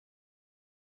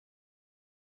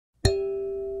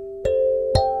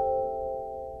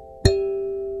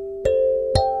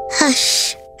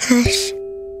Hush, hush,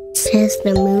 says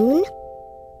the moon.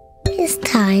 It's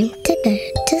time to go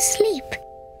to sleep.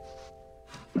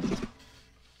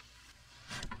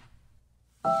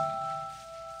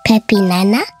 Peppy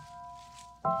Nana,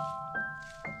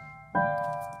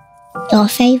 your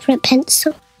favourite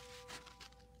pencil?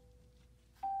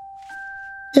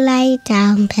 Lay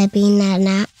down, Peppy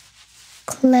Nana.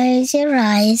 Close your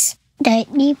eyes.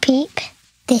 Don't you peep.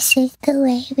 This is the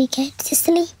way we get to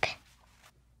sleep.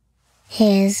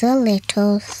 Here's a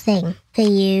little thing for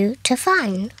you to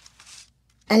find.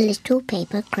 A little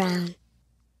paper crown.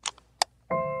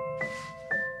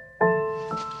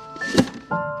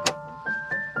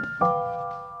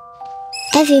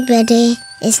 Everybody,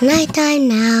 it's night time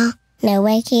now. No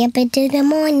waking up into the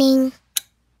morning.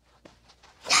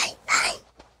 Night time.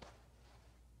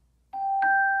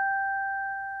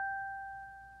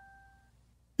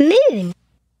 Moon,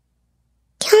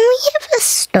 can we have a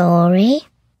story?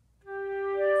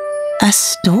 A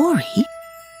story?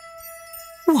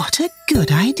 What a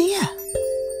good idea!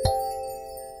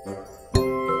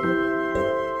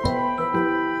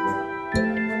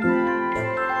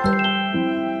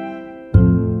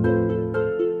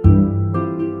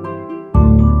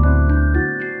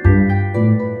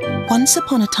 Once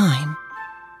upon a time,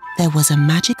 there was a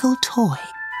magical toy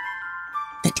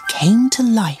that came to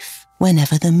life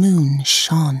whenever the moon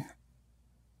shone.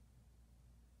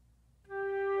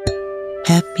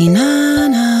 Peppy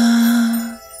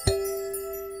Nana.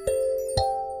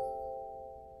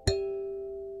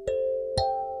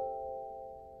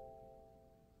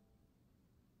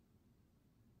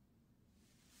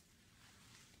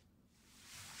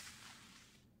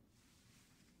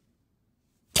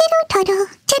 Tiddle-toddle,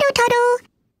 tiddle-toddle.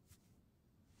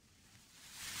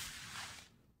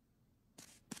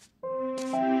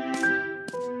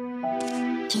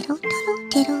 Tiddle-toddle,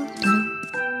 tiddle-toddle.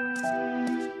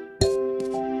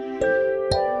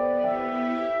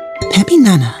 Peppy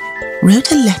Nana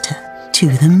wrote a letter to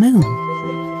the moon.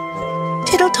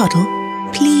 Tiddle-toddle,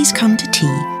 please come to tea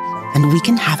and we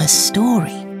can have a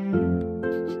story.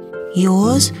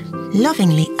 Yours,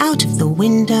 lovingly out of the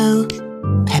window,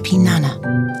 Peppy Nana.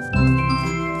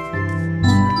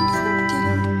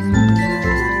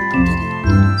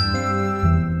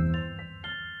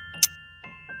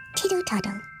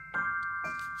 Tiddle-toddle.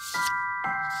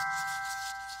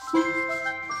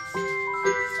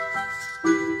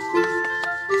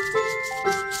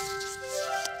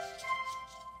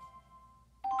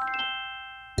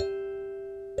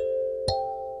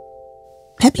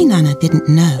 Peppy Nana didn't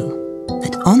know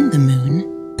that on the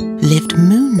moon lived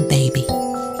Moon Baby.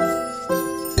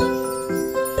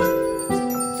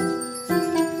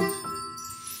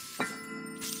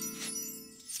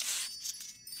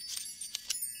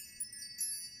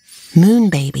 Moon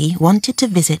Baby wanted to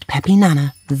visit Peppy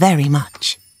Nana very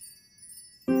much.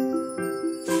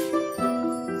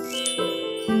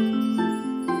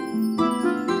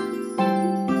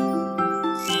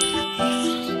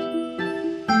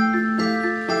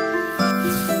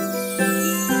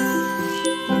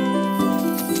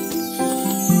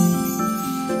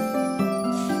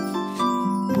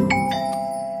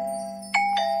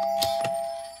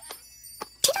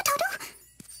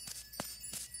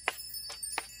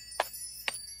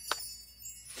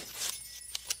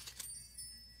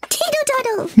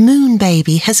 Moon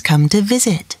Baby has come to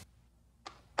visit.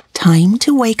 Time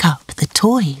to wake up the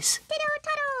toys.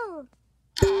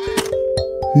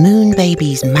 Moon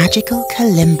Baby's magical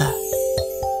kalimba.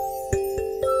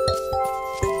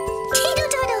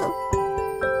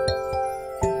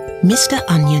 Mr.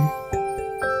 Onion.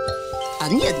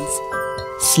 Onions.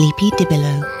 Sleepy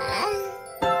Dibbillo.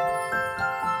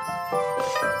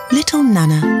 Little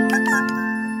Nana.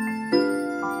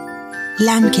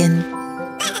 Lambkin.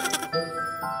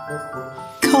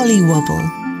 Collywobble.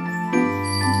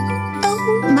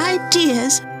 Oh, my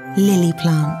dears, Lily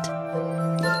Plant.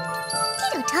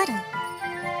 Tiddle-toddle.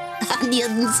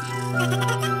 Onions.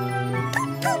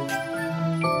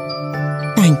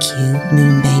 Thank you,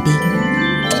 Moon Baby.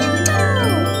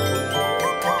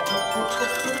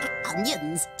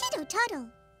 Onions. Tiddle-toddle.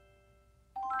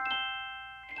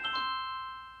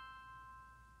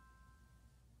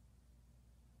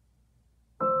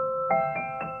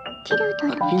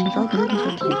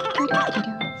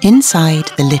 Inside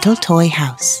the little toy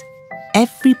house,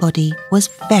 everybody was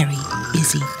very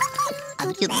busy.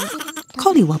 Onions.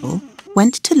 Collywobble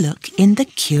went to look in the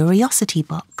curiosity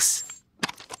box.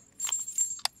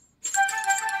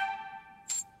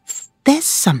 There's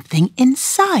something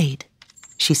inside,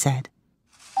 she said.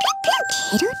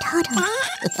 Tiddle-toddle.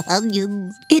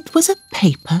 Onions. It was a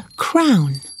paper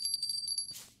crown.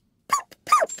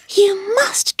 You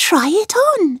must try try it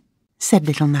on, said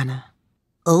Little Nana.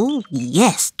 Oh,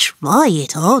 yes, try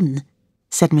it on.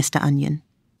 Said Mr. Onion.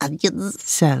 Onions.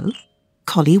 So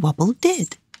Collie Wobble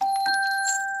did.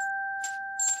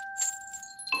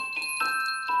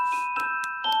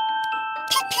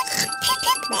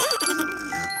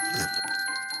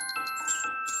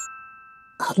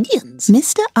 Onions.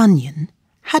 Mr. Onion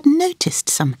had noticed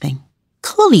something.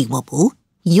 Collie Wobble,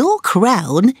 your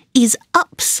crown is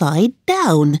upside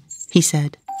down, he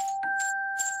said.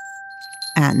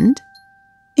 And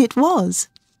it was.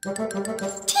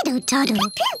 Tiddle-toddle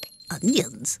pip.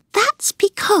 Onions. That's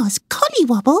because Collie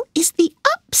Wobble is the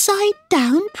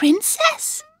upside-down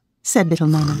princess, said Little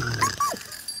Nana.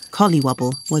 Collie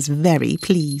Wobble was very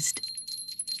pleased.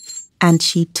 And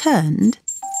she turned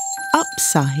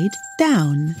upside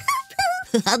down.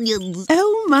 Onions.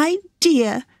 Oh, my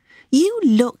dear, you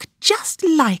look just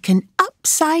like an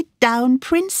upside-down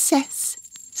princess,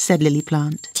 said Lily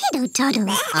Plant. Tiddle-toddle.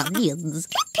 Onions.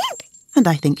 Pip, pip. And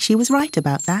I think she was right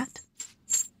about that.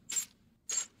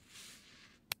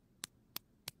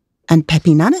 And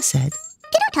Peppy Nana said,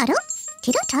 Tiddle-toddle.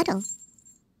 Tiddle-toddle.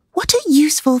 what a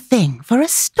useful thing for a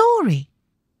story.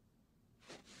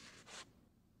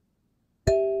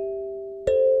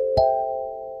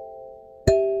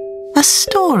 A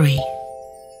story.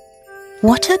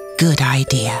 What a good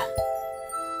idea.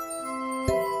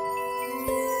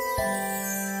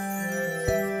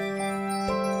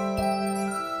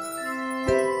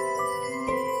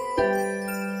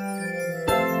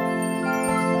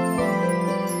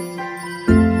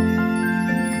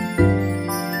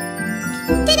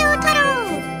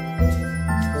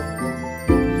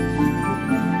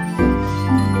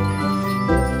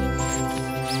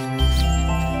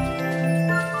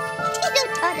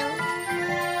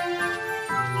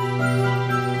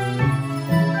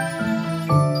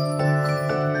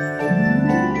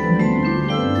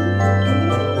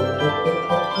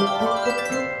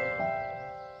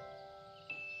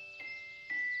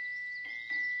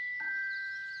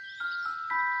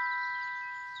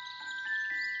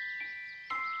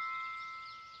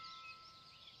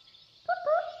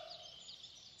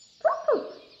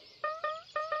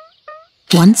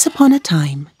 Once upon a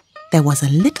time, there was a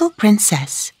little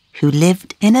princess who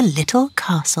lived in a little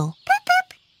castle.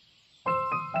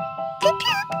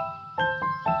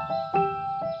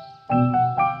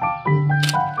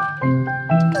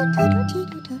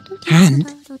 And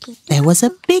there was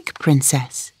a big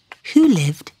princess who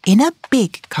lived in a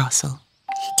big castle.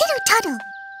 Tiddle-toddle.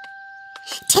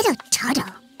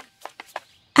 Tiddle-toddle.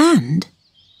 And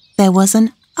there was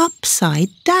an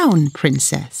upside-down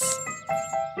princess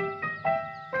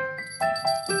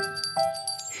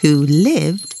who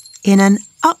lived in an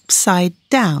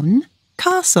upside-down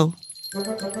castle.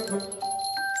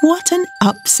 What an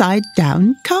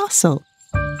upside-down castle!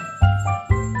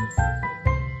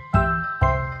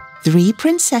 3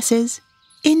 princesses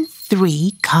in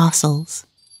 3 castles.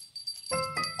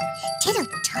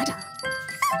 Tiddle-toddle.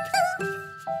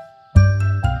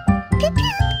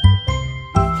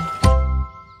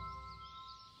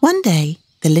 One day,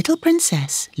 the little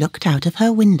princess looked out of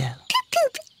her window.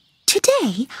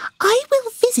 Today, I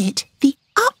will visit the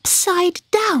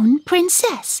upside-down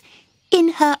princess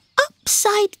in her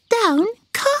upside-down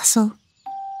castle,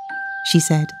 she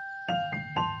said.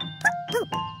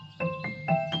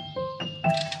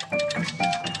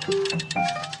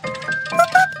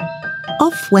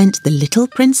 Off went the little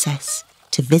princess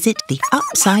to visit the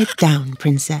upside-down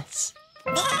princess.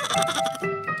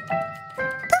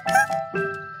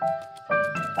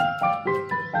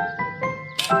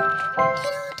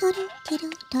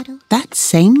 That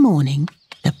same morning,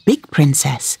 the big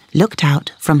princess looked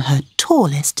out from her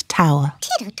tallest tower.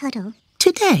 Tiddle-toddle.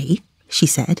 Today, she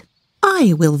said,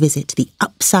 I will visit the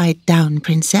upside-down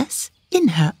princess in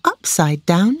her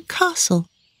upside-down castle.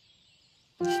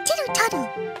 Tiddle-toddle.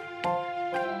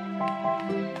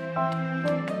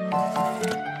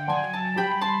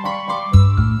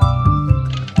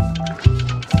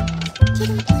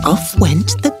 Off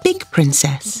went the big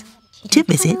princess to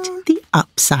visit the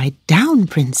upside-down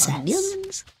princess.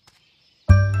 Onions.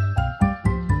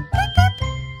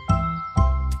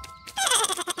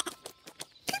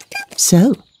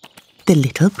 So, the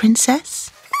little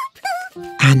princess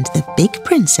and the big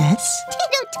princess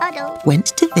Tiddle-toddle. went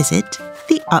to visit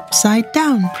the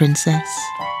upside-down princess.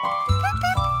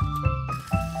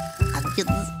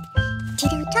 Onions.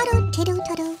 Tiddle-toddle.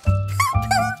 Tiddle-toddle.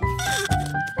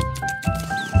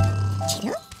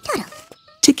 Tiddle-toddle.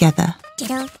 Together,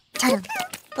 Tiddle-toddle.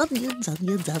 Onions,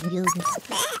 onions, onions.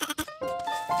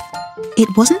 it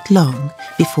wasn't long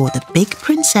before the big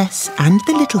princess and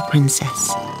the little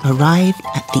princess arrived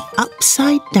at the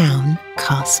upside-down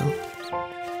castle.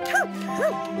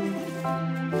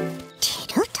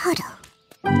 Tiddle-toddle.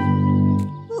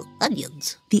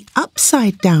 Onions. The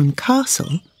upside-down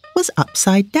castle was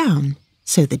upside down,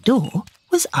 so the door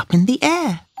was up in the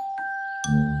air.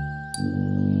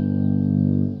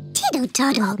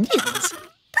 Tiddle-toddle. Onions.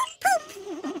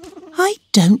 I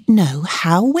don't know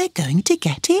how we're going to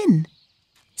get in,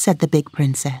 said the big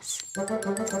princess.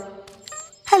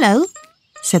 Hello,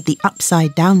 said the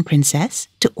upside-down princess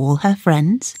to all her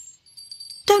friends.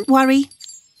 Don't worry,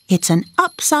 it's an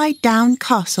upside-down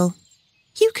castle.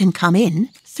 You can come in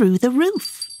through the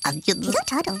roof. Onions.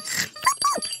 Tiddle-toddle.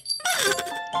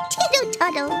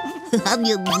 Tiddle-toddle.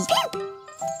 Onions.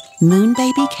 Moon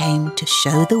Baby came to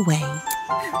show the way.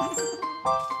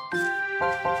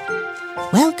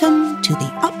 Welcome to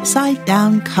the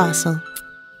upside-down castle.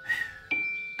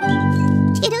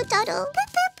 Tiddle-toddle.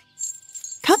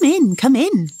 Come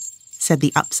in, said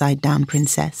the upside-down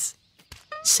princess.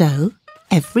 So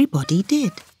everybody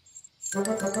did.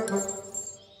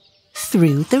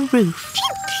 Through the roof.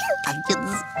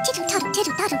 Onions. Tiddle-toddle,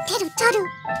 tiddle-toddle, tiddle-toddle.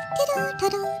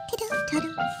 Tiddle-toddle,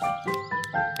 tiddle-toddle.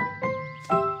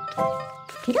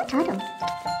 Tiddle-toddle.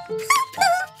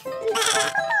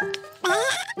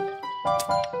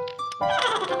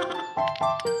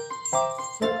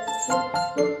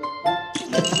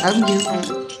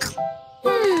 Onions.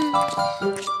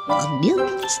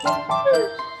 Onions.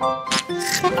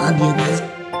 Onions.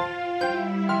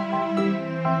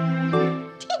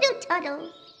 Tiddle-toddle.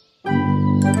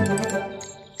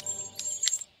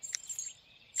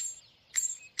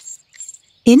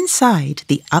 Inside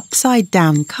the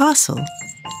upside-down castle,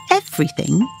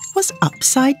 everything was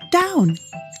upside down.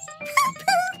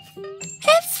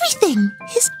 Everything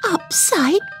is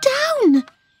upside down,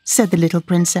 said the little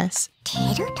princess.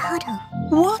 Tiddle-toddle.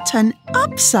 What an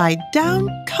upside-down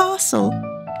castle,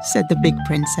 said the big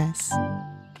princess.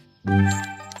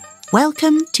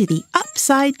 Welcome to the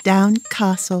upside-down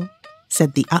castle,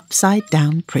 said the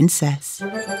upside-down princess.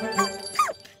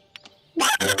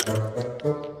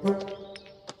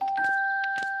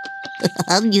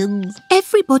 Onions.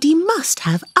 Everybody must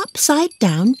have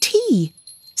upside-down tea,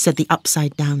 said the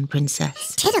upside-down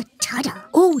princess. Tiddle-toddle.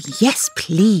 Oh, yes,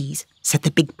 please, said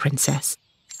the big princess.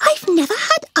 I've never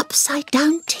had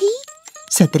upside-down tea,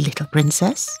 said the little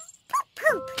princess.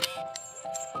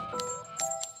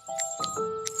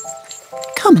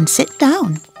 Come and sit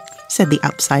down, said the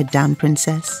upside-down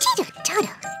princess.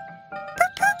 Tiddle-toddle.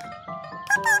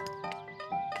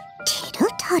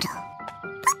 Tiddle-toddle.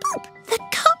 The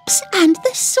cups and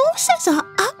the saucers are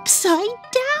upside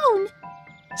down,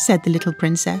 said the little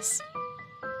princess.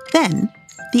 Then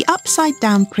the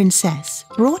upside-down princess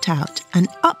brought out an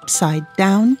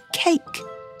upside-down cake.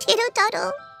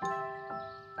 Tiddle-toddle.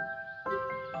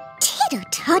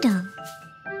 Tiddle-toddle.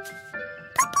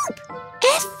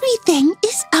 Everything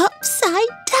is upside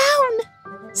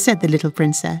down, said the little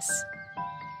princess.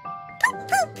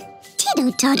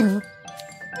 Tiddle-toddle.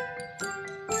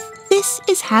 This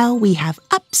is how we have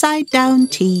upside-down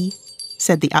tea,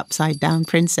 said the upside-down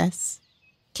princess.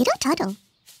 Tiddle-toddle.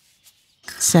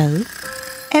 So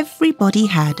everybody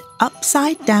had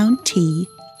upside-down tea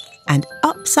and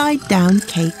upside-down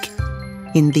cake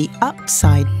in the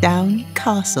upside-down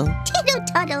castle.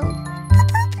 Tiddle-toddle.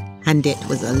 And it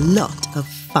was a lot of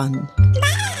fun.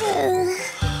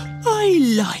 I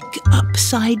like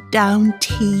upside-down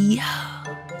tea,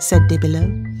 said Dibilo.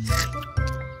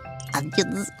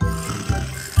 Onions.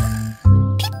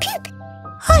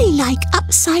 I like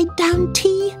upside-down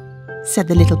tea, said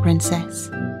the little princess.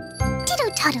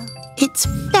 Tiddle-toddle. It's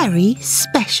very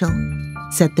special,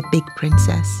 said the big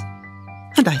princess.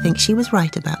 And I think she was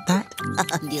right about that.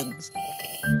 Onions.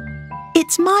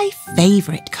 It's my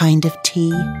favourite kind of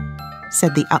tea,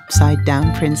 said the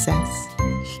upside-down princess.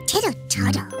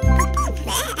 Tiddle-toddle.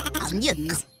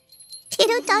 Onions.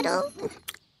 Tiddle-toddle.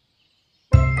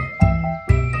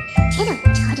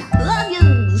 Tiddle-toddle.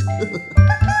 Onions.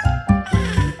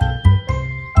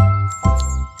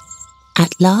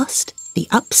 At last, the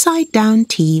upside-down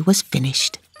tea was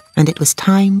finished, and it was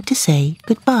time to say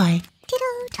goodbye.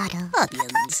 Tiddle-toddle.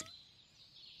 Onions.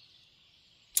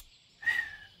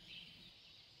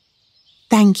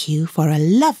 Thank you for a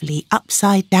lovely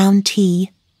upside-down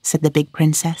tea, said the big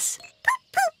princess.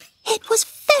 It was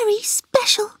very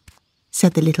special,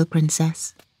 said the little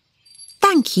princess.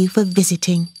 Thank you for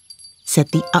visiting, said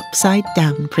the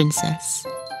upside-down princess.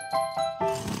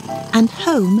 And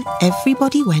home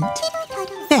everybody went,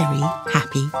 very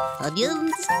happy.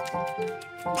 Onions.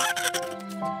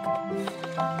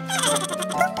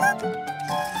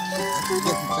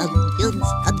 Onions,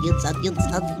 onions, onions, onions,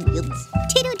 onions.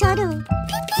 Tiddle-toddle.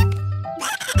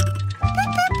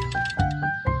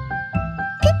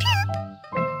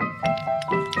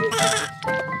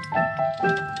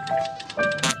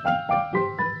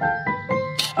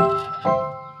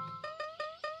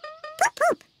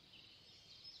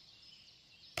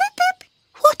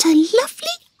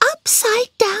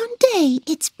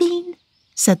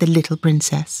 said the little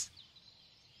princess.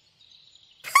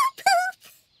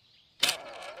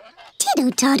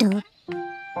 Tiddle-toddle.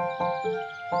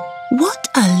 What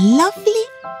a lovely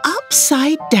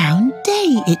upside-down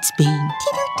day it's been,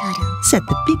 Tiddle-toddle. said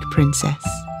the big princess.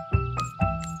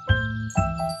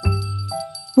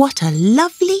 What a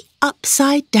lovely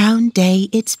upside-down day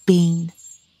it's been,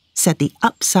 said the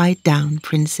upside-down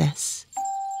princess.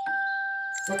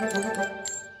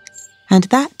 And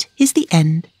that is the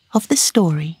end of the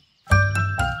story.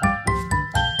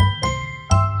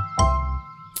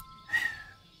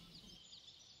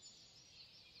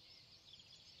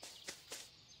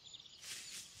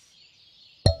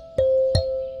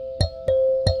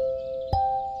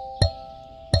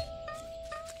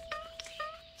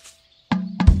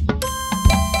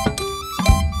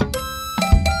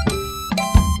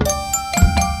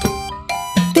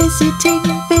 Visiting,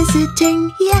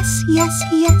 visiting, yes, yes,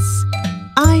 yes.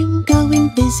 I'm going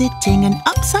visiting an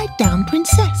upside-down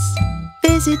princess.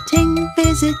 Visiting,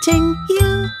 visiting,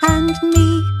 you and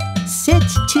me. Sit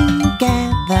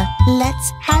together,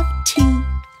 let's have tea.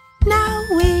 Now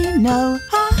we know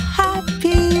a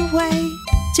happy way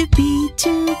to be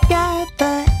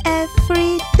together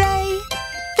every day.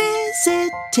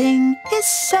 Visiting is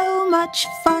so much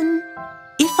fun.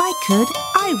 If I could,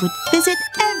 I would visit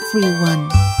everyone.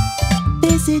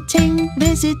 Visiting,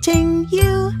 visiting,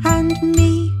 you and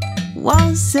me.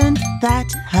 Wasn't that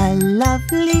a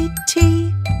lovely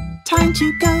tea? Time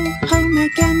to go home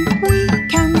again, we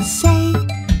can say.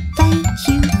 Thank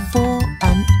you for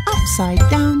an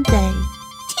upside-down day.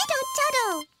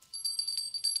 Tiddle-toddle.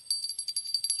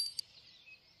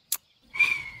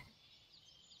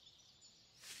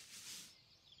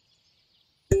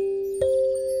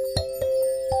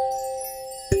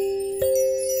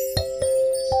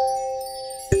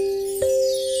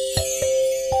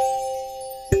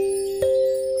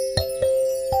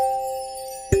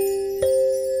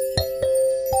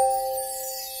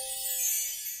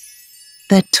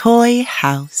 The Toy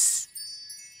House.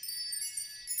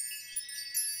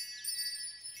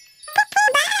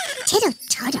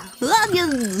 Tiddle-toddle.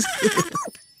 Onions!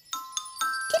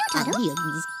 Tiddle-toddle.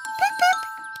 Onions.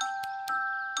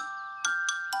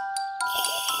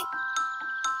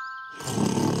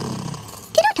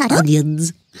 Tiddle-toddle.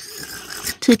 Onions.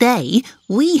 Today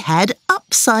we had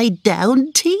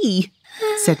upside-down tea,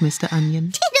 Said Mr.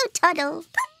 Onion. Tiddle-toddle.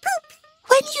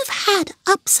 When you've had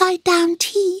upside-down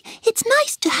tea, it's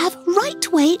nice to have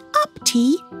right-way-up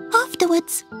tea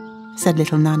afterwards, said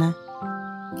little Nana.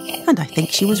 And I think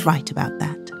she was right about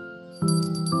that.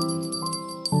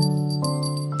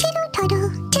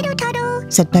 Tiddle-toddle. Tiddle-toddle.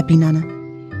 Said Peppy Nana.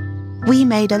 We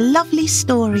made a lovely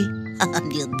story,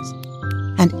 Onions.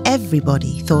 and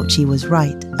everybody thought she was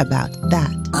right about that.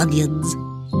 Onions.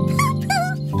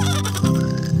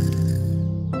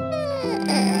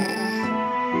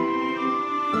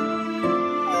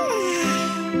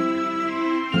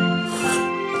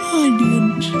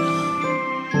 Onions.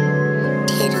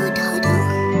 Tiddle-toddle.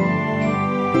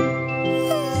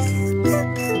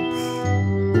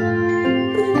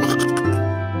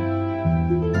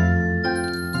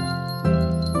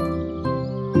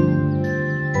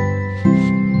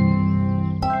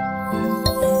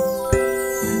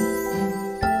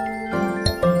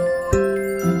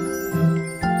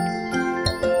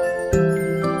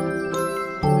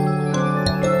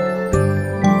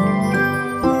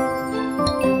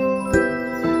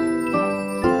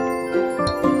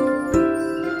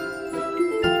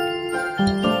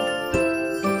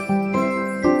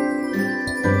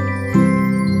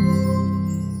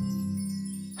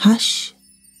 Hush,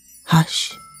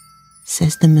 hush,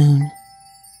 says the moon,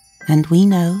 and we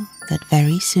know that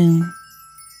very soon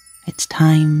it's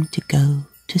time to go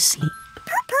to sleep.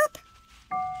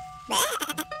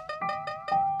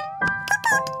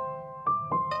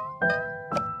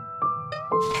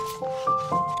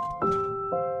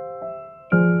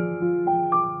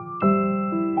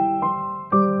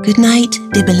 Good night,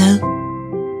 Dibbelow.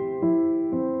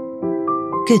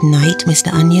 Good night,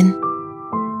 Mr. Onion.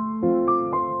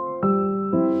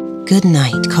 Good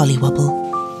night, Collywobble.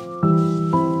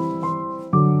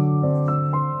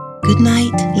 Good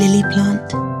night, Lily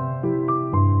Plant.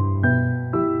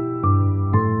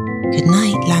 Good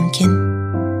night, Lambkin.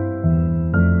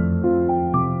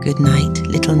 Good night,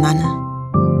 little Nana.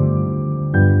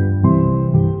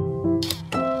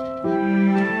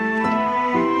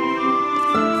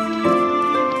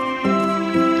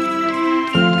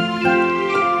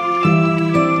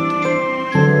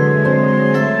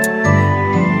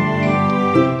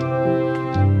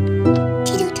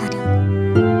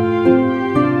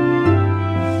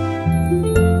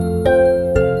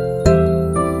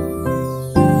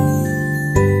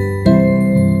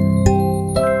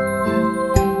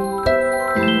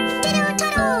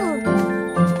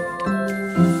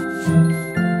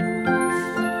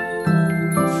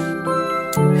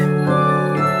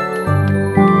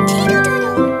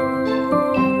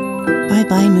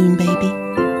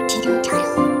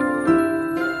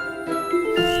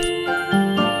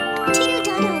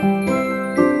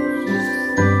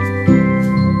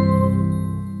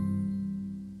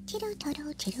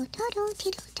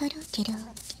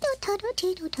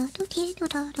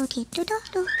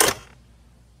 Tiddle-diddle-do.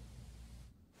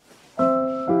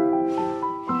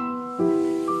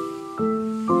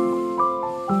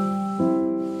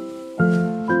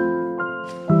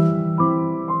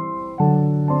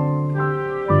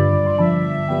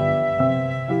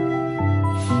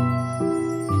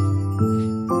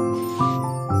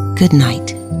 Good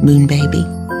night, Moon Baby.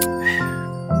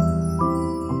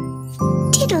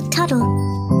 Tiddle-toddle.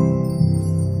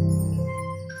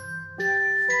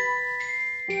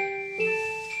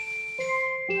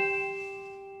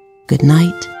 Good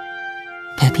night,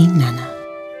 Peppy Nana.